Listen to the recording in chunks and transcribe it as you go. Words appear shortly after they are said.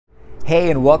Hey,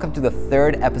 and welcome to the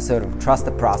third episode of Trust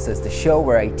the Process, the show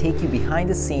where I take you behind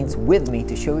the scenes with me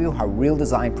to show you how real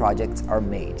design projects are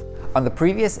made. On the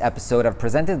previous episode, I've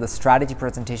presented the strategy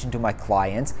presentation to my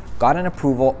clients, got an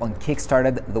approval, and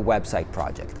kickstarted the website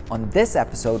project. On this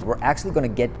episode, we're actually going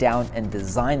to get down and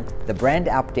design the brand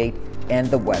update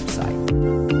and the website.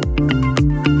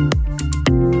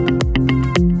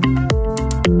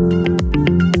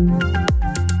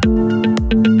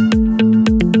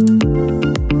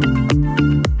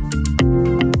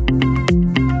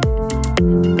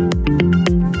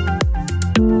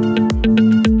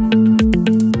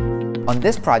 On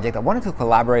this project, I wanted to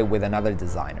collaborate with another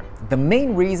designer. The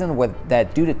main reason was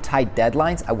that due to tight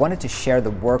deadlines, I wanted to share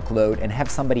the workload and have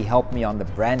somebody help me on the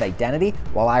brand identity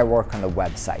while I work on the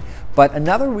website. But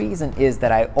another reason is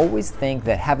that I always think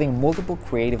that having multiple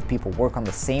creative people work on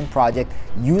the same project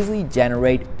usually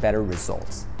generate better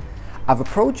results. I've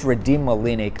approached Radim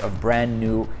Malinik of Brand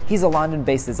New. He's a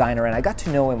London-based designer, and I got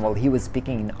to know him while he was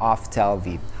speaking in Off Tel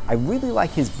Aviv. I really like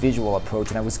his visual approach,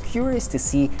 and I was curious to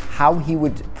see how he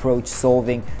would approach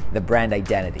solving the brand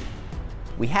identity.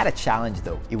 We had a challenge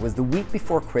though. It was the week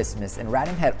before Christmas, and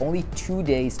Radim had only 2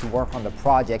 days to work on the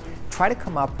project, try to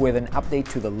come up with an update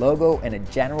to the logo and a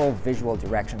general visual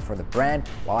direction for the brand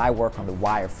while I work on the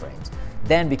wireframes.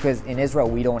 Then, because in Israel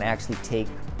we don't actually take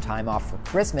time off for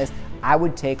Christmas, I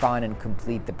would take on and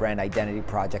complete the brand identity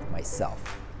project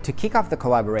myself. To kick off the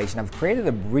collaboration, I've created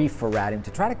a brief for Radim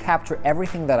to try to capture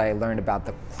everything that I learned about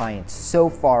the client so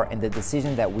far and the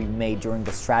decision that we made during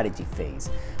the strategy phase.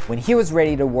 When he was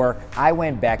ready to work, I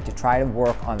went back to try to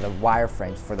work on the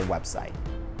wireframes for the website.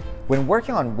 When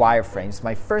working on wireframes,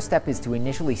 my first step is to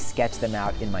initially sketch them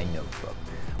out in my notebook.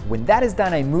 When that is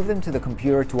done, I move them to the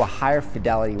computer to a higher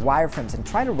fidelity wireframes and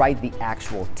try to write the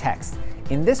actual text.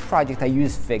 In this project, I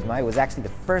used Figma. It was actually the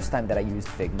first time that I used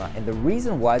Figma, and the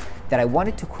reason was that I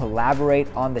wanted to collaborate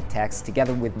on the text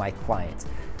together with my clients.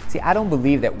 See, I don't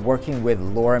believe that working with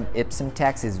lorem ipsum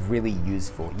text is really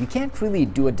useful. You can't really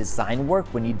do a design work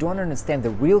when you don't understand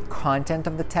the real content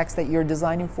of the text that you're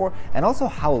designing for and also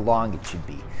how long it should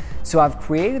be. So I've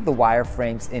created the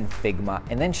wireframes in Figma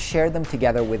and then shared them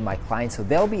together with my clients so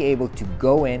they'll be able to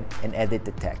go in and edit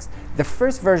the text. The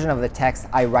first version of the text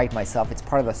I write myself. It's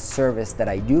part of a service that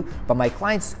I do, but my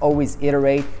clients always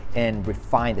iterate and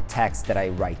refine the text that I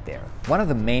write there. One of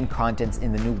the main contents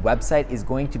in the new website is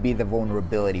going to be the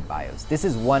vulnerability bios. This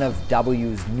is one of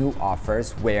W's new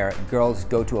offers where girls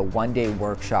go to a one-day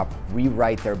workshop,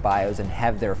 rewrite their bios, and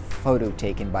have their photo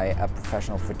taken by a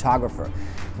professional photographer.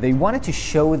 They wanted to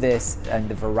show this and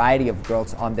the variety of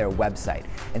girls on their website.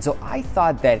 And so I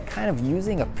thought that kind of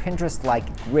using a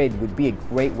Pinterest-like grid would be a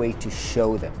great way to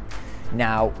show them.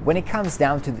 Now, when it comes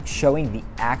down to showing the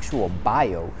actual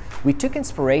bio, we took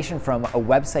inspiration from a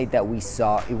website that we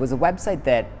saw. It was a website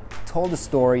that told the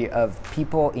story of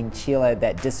people in Chile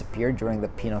that disappeared during the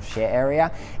Pinochet era,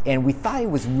 and we thought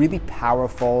it was really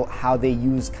powerful how they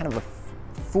used kind of a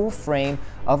full frame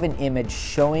of an image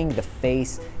showing the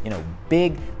face,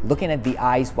 big, looking at the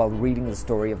eyes while reading the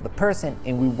story of the person,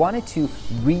 and we wanted to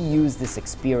reuse this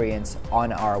experience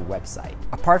on our website.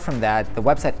 Apart from that, the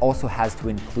website also has to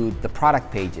include the product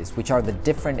pages, which are the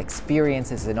different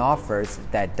experiences and offers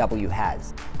that W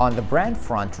has. On the brand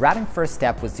front, Radim's first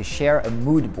step was to share a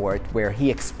mood board where he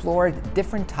explored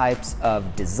different types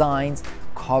of designs,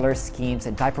 color schemes,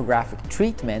 and typographic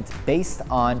treatment based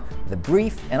on the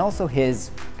brief and also his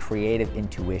creative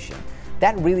intuition.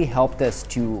 That really helped us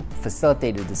to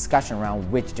facilitate a discussion around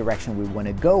which direction we want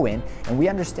to go in, and we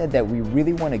understood that we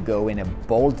really want to go in a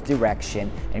bold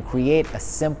direction and create a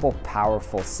simple,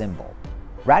 powerful symbol.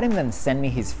 Radim then sent me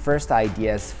his first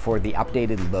ideas for the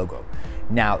updated logo.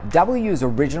 Now, W's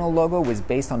original logo was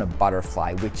based on a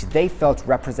butterfly, which they felt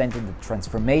represented the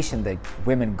transformation that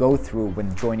women go through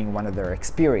when joining one of their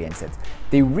experiences.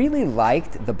 They really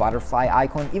liked the butterfly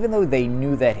icon, even though they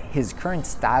knew that his current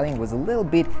styling was a little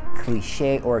bit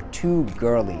cliche or too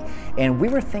girly. And we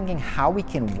were thinking how we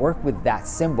can work with that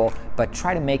symbol, but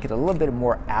try to make it a little bit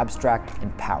more abstract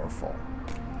and powerful.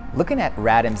 Looking at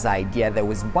Radim's idea, there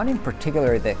was one in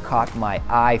particular that caught my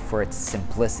eye for its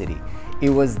simplicity. It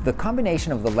was the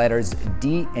combination of the letters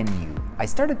D and U. I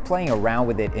started playing around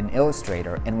with it in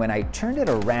Illustrator, and when I turned it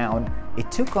around,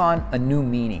 it took on a new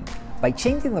meaning. By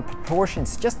changing the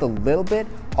proportions just a little bit,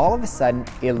 all of a sudden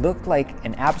it looked like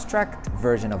an abstract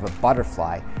version of a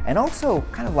butterfly, and also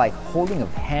kind of like holding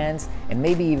of hands and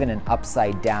maybe even an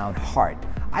upside down heart.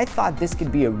 I thought this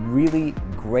could be a really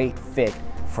great fit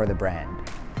for the brand.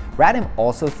 Radim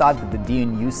also thought that the D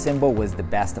and U symbol was the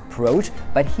best approach,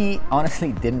 but he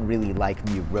honestly didn't really like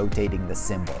me rotating the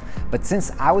symbol. But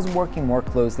since I was working more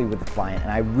closely with the client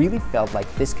and I really felt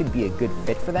like this could be a good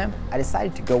fit for them, I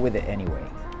decided to go with it anyway.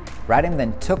 Radim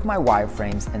then took my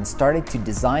wireframes and started to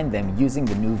design them using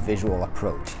the new visual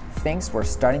approach. Things were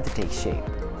starting to take shape.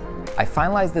 I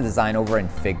finalized the design over in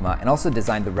Figma and also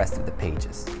designed the rest of the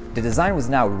pages. The design was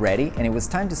now ready and it was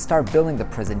time to start building the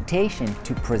presentation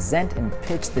to present and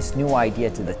pitch this new idea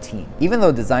to the team. Even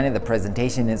though designing the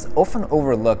presentation is often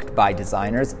overlooked by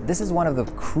designers, this is one of the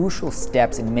crucial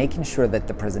steps in making sure that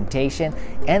the presentation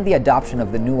and the adoption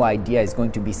of the new idea is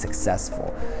going to be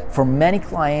successful. For many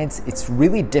clients, it's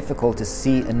really difficult to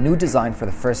see a new design for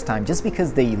the first time just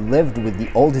because they lived with the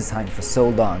old design for so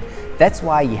long. That's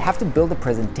why you have to build a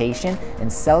presentation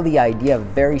and sell the idea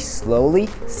very slowly,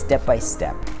 step by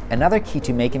step. Another key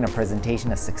to making a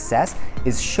presentation a success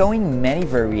is showing many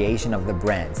variations of the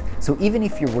brands. So even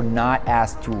if you were not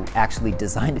asked to actually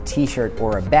design a t-shirt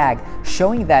or a bag,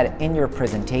 showing that in your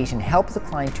presentation helps the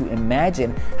client to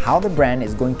imagine how the brand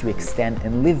is going to extend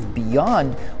and live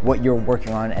beyond what you're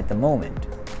working on at the moment.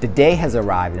 The day has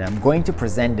arrived and I'm going to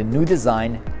present the new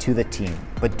design to the team.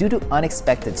 But due to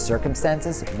unexpected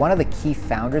circumstances, one of the key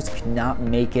founders could not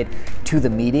make it to the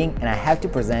meeting and I had to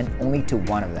present only to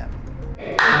one of them.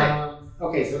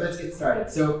 Okay, so let's get started.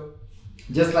 So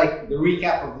just like the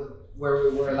recap of where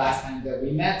we were last time that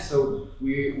we met, so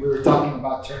we were talking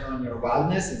about turn on your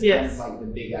wildness. It's kind of like the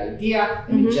big idea.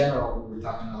 And in general, we were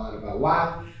talking a lot about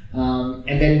wild.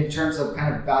 And then in terms of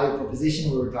kind of value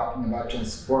proposition, we were talking about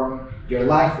transform your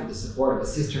life with the support of a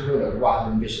sisterhood of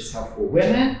wild, ambitious, helpful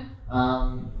women.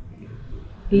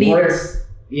 Leaders.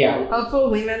 Yeah. Helpful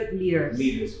women leaders.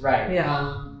 Leaders, right.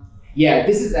 Yeah. Yeah,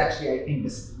 this is actually, I think,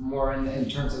 this more in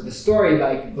terms of the story,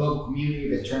 like a global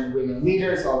community that turned women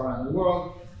leaders all around the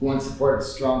world who want to support a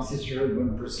strong sisterhood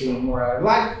when pursuing more out of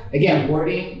life. Again,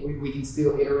 wording, we can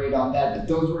still iterate on that, but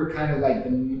those were kind of like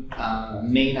the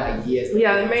main ideas.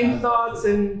 Yeah, the main thoughts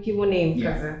and Q&A.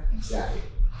 Yeah, exactly.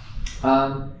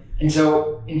 And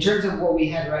so in terms of what we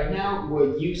had right now,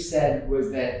 what you said was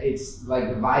that it's like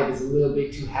the vibe is a little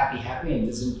bit too happy and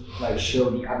doesn't like show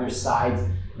the other sides.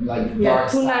 Like the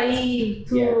dark too side. naive,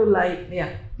 too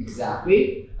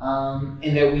Exactly.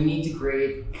 And that we need to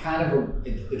create kind of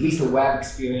at least a web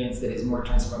experience that is more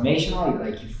transformational.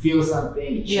 Like you feel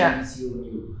something, it changes you when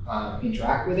you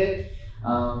interact with it.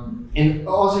 And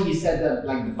also you said that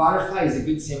like the butterfly is a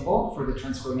good symbol for the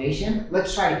transformation.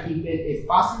 Let's try to keep it if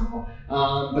possible,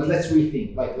 but let's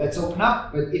rethink. Like let's open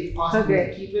up, but if possible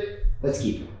to keep it, let's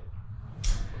keep it.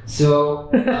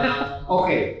 So,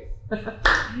 okay.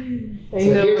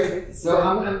 So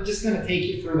I'm just gonna take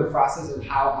you through the process of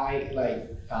how I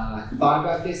thought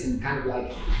about this and kind of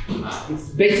like it's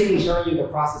basically showing you the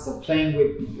process of playing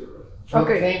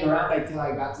playing around until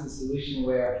I got to the solution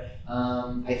where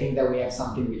I think that we have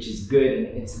something which is good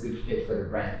and it's a good fit for the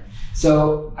brand.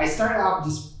 So I started out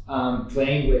just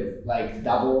playing with like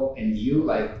double and U,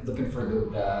 like looking for the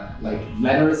like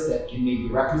letters that can maybe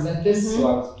represent this. So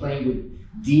I was playing with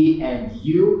D and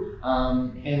U,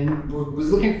 and was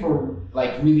looking for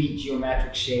like really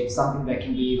geometric shapes, something that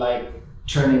can be like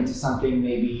turned into something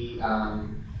maybe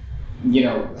you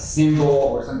know, a symbol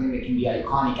or something that can be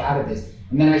iconic out of this.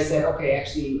 And then I said, okay,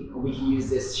 actually we can use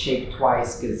this shape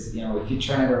twice because you know if you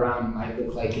turn it around, it might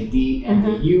look like a D and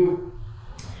a U.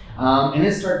 And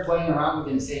then start playing around with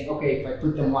it and saying, okay, if I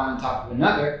put them one on top of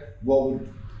another, what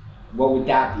would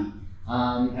that be?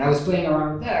 And I was playing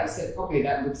around with that. I said, okay,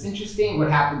 that looks interesting.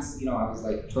 What happens, you know, I was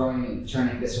like throwing and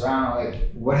turning this around.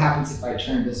 Like, what happens if I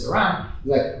turn this around?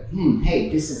 Like, hey,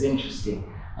 this is interesting.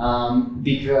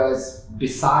 Because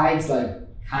besides like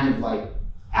kind of like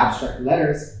abstract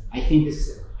letters, I think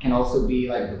this can also be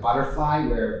like the butterfly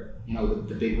where, you know,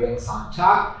 the big wings on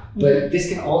top. But this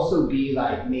can also be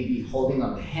like maybe holding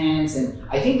up the hands. And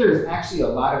I think there's actually a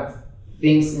lot of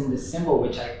things in the symbol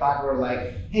which I thought were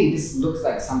like, hey, this looks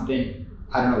like something,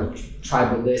 I don't know,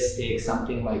 tribalistic,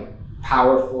 something like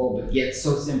powerful, but yet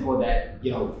so simple that,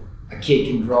 you know, a kid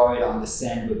can draw it on the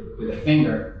sand with a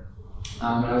finger.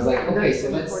 And I was like, okay, so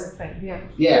let's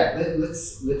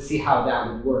see how that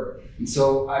would work. And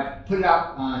so I've put it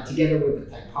up together with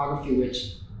a typography,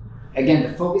 which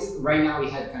again, the focus right now, we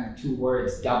had kind of two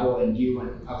words, double and U,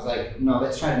 and I was like, no,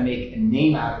 let's try to make a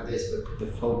name out of this, but put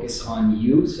the focus on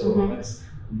U. So let's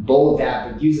bold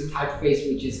that, but use a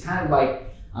typeface, which is kind of like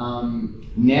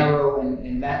narrow,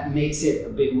 and that makes it a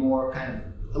bit more kind of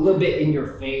a little bit in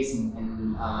your face,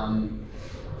 and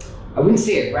I wouldn't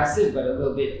say aggressive, but a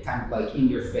little bit kind of like in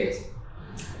your face.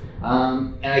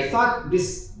 And I thought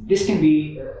this this can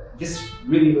be this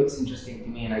really looks interesting to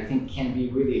me, and I think can be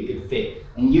really a good fit.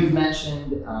 And you've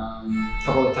mentioned a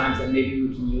couple of times that maybe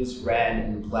we can use red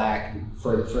and black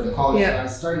for the colors. Yeah. So I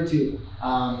started to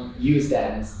use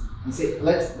that and say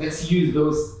let's use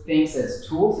those things as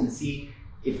tools and see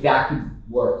if that could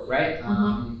work, right?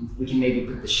 We can maybe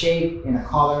put the shape in a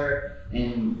color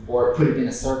or put it in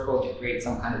a circle to create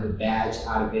some kind of a badge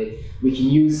out of it. We can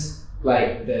use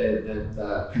like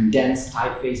the condensed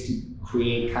typeface to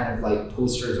create kind of like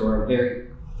posters or a very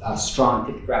strong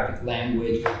typographic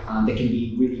language that can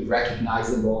be really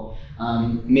recognizable.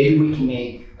 Maybe we can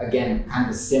make, again, kind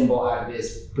of a symbol out of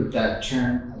this, put the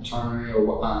ternary or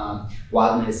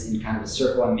wildness in kind of a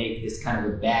circle and make this kind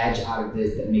of a badge out of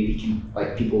this that maybe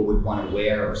like people would want to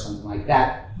wear or something like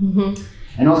that.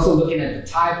 And also looking at the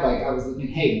type, like I was looking,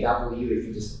 hey, W, if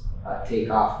you just take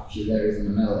off a few letters in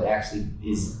the middle, it actually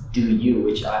is do you,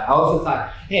 which I also thought,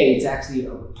 hey, it's actually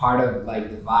a part of like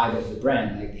the vibe of the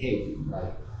brand, like, hey,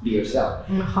 like be yourself.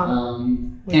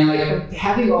 And like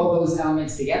having all those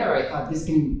elements together, I thought this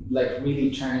can like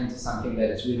really turn into something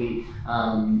that is really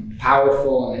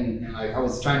powerful, and like I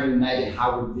was trying to imagine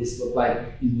how would this look like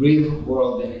in real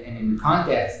world and in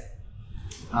context.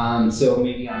 So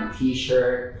maybe on a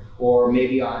t-shirt, or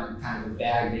maybe on kind of a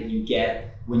bag that you get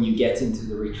when you get into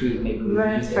the retreat. Maybe we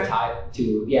use the type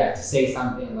to say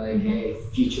something like, hey,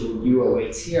 future you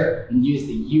awaits here, and use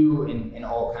the you in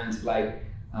all kinds of like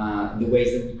the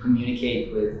ways that we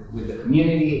communicate with the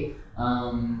community,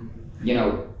 you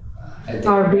know, at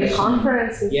our big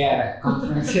conferences. Yeah,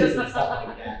 conferences and stuff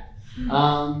like that.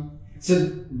 So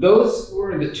those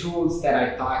were the tools that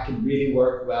I thought could really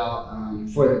work well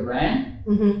for the brand.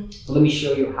 So let me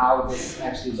show you how this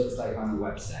actually looks like on the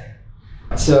website.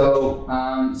 So,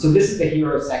 so this is the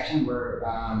hero section where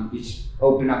you just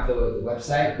open up the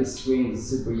website. This screen is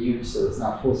super huge, so it's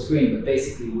not full screen, but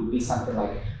basically it would be something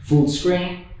like full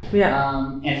screen.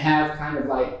 And have kind of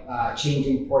like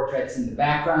changing portraits in the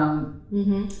background.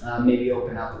 Maybe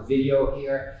open up a video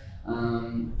here.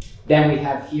 Then we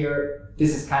have here,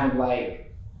 this is kind of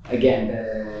like, again,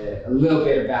 a little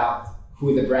bit about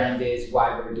who the brand is,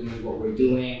 why we're doing what we're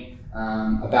doing,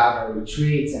 about our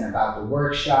retreats and about the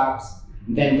workshops.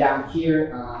 And then down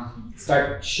here,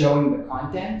 start showing the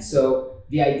content. So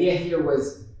the idea here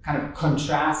was kind of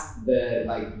contrast the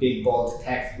like big bold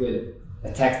text with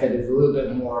a text that is a little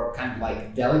bit more kind of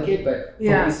like delicate, but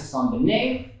focuses on the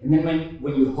name. And then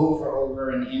when you hover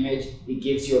over an image, it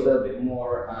gives you a little bit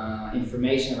more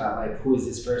information about like who is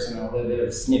this person, a little bit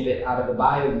of snippet out of the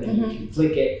bio, and then you can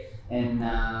click it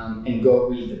and go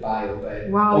read the bio. But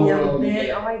wow,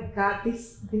 yeah, oh my god,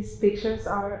 these pictures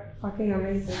are fucking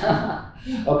amazing.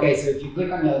 Okay, so if you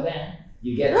click on Yelden,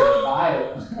 you get to the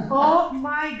bio. Oh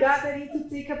my god, I need to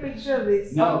take a picture of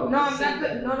this. No, no, I'm not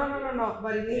good. No,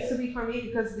 but it needs to be for me,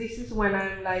 because this is when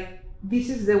I'm like, this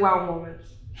is the wow moment.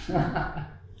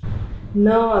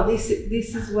 No, this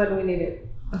is what we needed.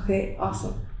 Okay,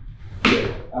 awesome.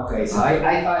 Okay, so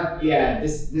I thought, yeah,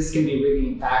 this can be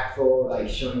really impactful, like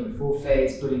showing the full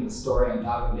face, putting the story on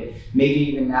top of it, maybe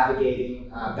even navigating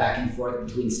back and forth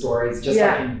between stories, just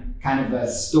like in kind of a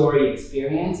story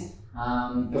experience.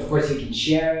 Of course, you can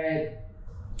share it,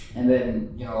 and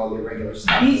then, you know, all the regular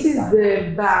stuff. This is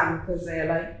the band, because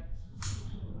like,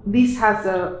 this has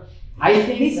a, I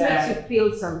think this that makes you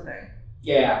feel something.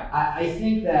 Yeah, I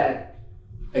think that,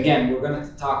 again, we're going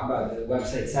to talk about the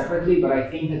website separately, but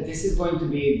I think that this is going to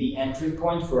be the entry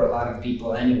point for a lot of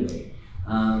people anyway.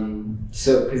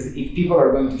 So, because if people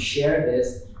are going to share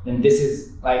this, then this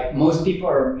is like, most people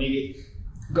are maybe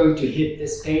going to hit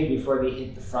this page before they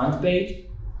hit the front page.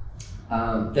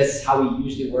 That's how it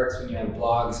usually works when you have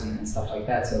blogs and stuff like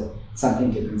that, so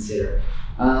something to consider.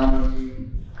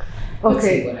 Let's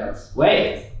see what else.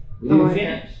 Wait, we didn't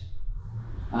finish.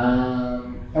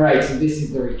 All right, so this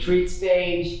is the retreats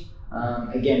page.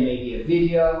 Again, maybe a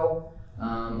video,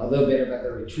 a little bit about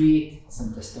the retreat,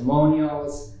 some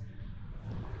testimonials.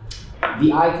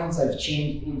 The icons I've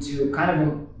changed into kind of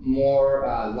a more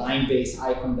line-based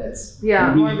icon that's more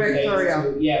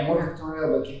vectorial. More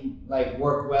vectorial, but can like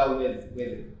work well with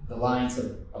the lines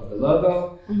of the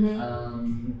logo.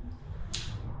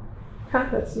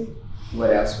 That's it. What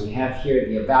else we have here?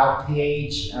 The about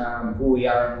page, who we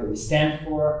are and what we stand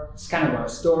for. It's kind of our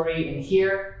story. And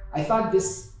here, I thought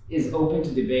this is open to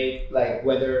debate, like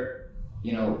whether,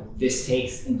 you know, this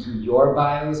takes into your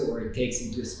bios or it takes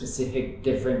into a specific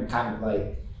different kind of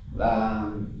like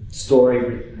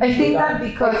story. I think that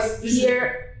because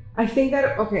here, I think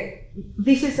that, okay,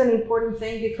 this is an important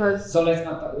thing because. So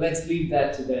let's leave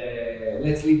this to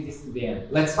the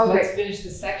end. Let's finish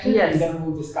this section and then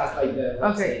we'll discuss like the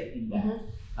website in depth.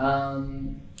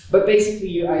 But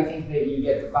basically, I think that you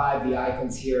get the vibe. The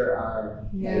icons here are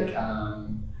like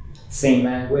same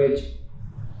language.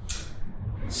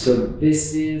 So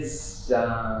this is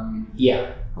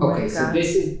yeah. Okay, so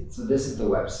this is the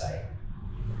website.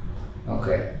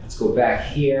 Okay, let's go back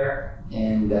here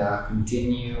and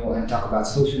continue and talk about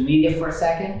social media for a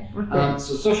second. Okay.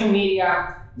 So social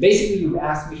media, basically you've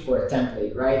asked me for a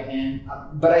template, right? And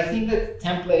but I think that the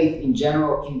template in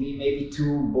general can be maybe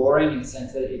too boring in the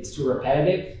sense that it's too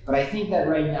repetitive. But I think that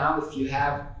right now, if you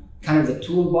have kind of the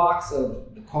toolbox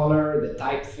of the color, the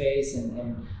typeface,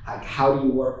 and like how do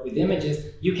you work with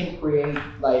images, you can create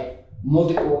like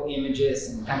multiple images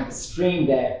and kind of a stream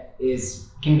that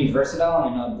can be versatile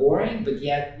and not boring, but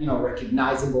yet, you know,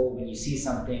 recognizable. When you see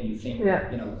something, you think,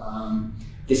 you know,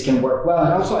 this can work well.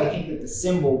 And also I think that the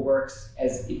symbol works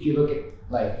as, if you look at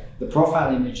like the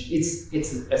profile image, it's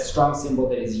a strong symbol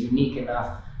that is unique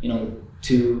enough, you know,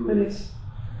 to,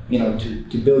 you know,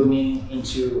 to build meaning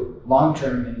into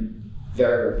long-term and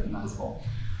very recognizable.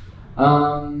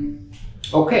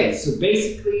 Okay, so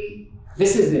basically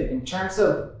this is it. In terms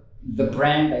of the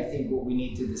brand, I think what we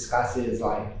need to discuss is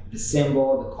like the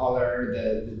symbol, the color,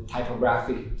 the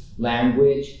typographic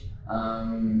language,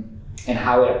 and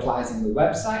how it applies in the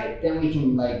website. Then we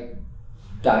can like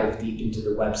dive deep into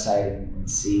the website and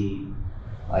see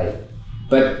like,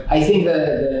 but I think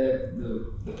the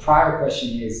prior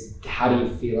question is, how do you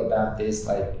feel about this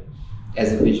like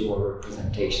as a visual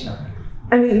representation of it?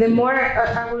 I mean, the more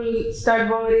I will start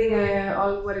voting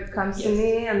on what it comes to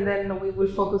me, and then we will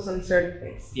focus on certain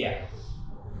things. Yeah.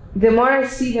 The more I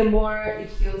see, the more it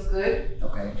feels good.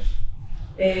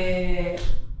 Okay.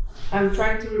 I'm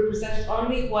trying to represent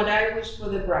only what I wish for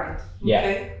the brand. Yeah.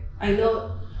 Okay. I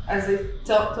know, as I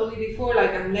told you before,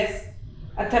 like I'm less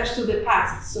attached to the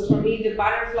past. So for me, the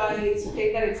butterfly, it's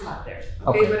okay that it's not there.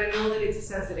 Okay. But I know that it's a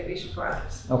sensitive issue for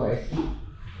others. Okay.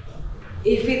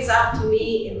 If it's up to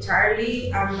me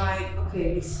entirely, I'm like,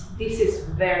 okay, this is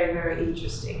very, very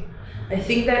interesting. I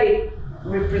think that it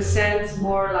represents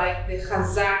more like the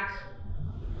Chazak,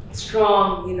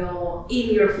 strong, you know,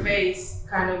 in your face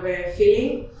kind of a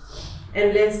feeling,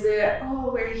 and less the, oh,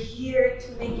 we're here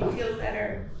to make you feel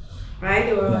better,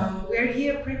 right? Or we're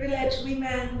here, privileged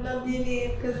women,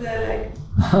 Londonian, because they're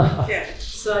like, yeah.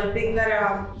 So I think that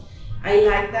I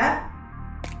like that.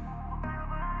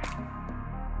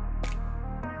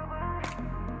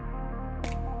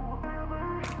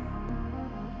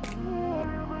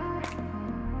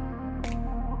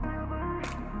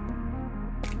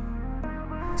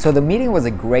 So the meeting was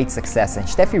a great success and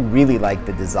Steffi really liked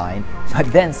the design, but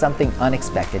then something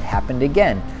unexpected happened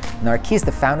again. Narkis,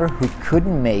 the founder who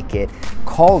couldn't make it,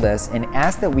 called us and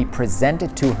asked that we present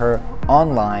it to her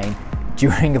online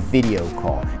during a video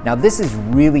call. Now this is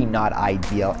really not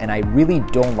ideal and I really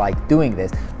don't like doing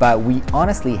this, but we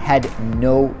honestly had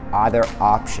no other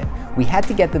option. We had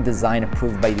to get the design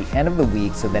approved by the end of the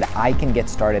week so that I can get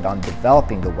started on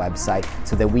developing the website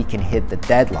so that we can hit the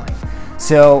deadline.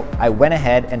 So I went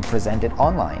ahead and presented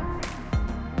online.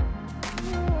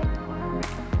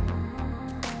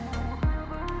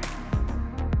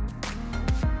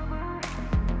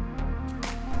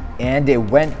 And it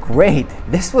went great.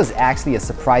 This was actually a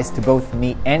surprise to both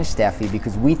me and Steffi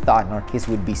because we thought Narkis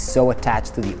would be so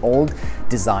attached to the old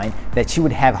design that she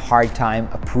would have a hard time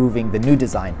approving the new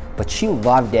design, but she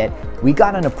loved it. We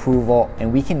got an approval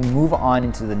and we can move on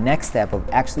into the next step of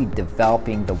actually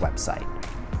developing the website.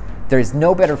 There's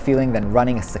no better feeling than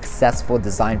running a successful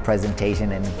design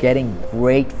presentation and getting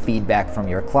great feedback from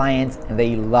your clients and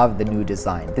they love the new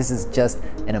design. This is just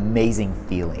an amazing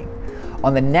feeling.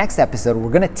 On the next episode, we're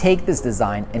gonna take this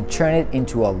design and turn it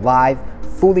into a live,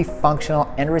 fully functional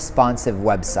and responsive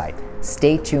website.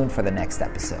 Stay tuned for the next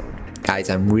episode.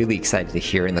 Guys, I'm really excited to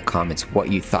hear in the comments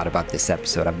what you thought about this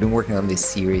episode. I've been working on this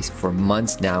series for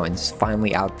months now and it's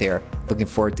finally out there. Looking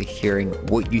forward to hearing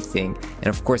what you think. And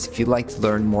of course, if you'd like to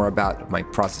learn more about my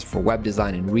process for web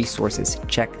design and resources,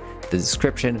 check the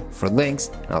description for links,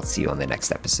 and I'll see you on the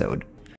next episode.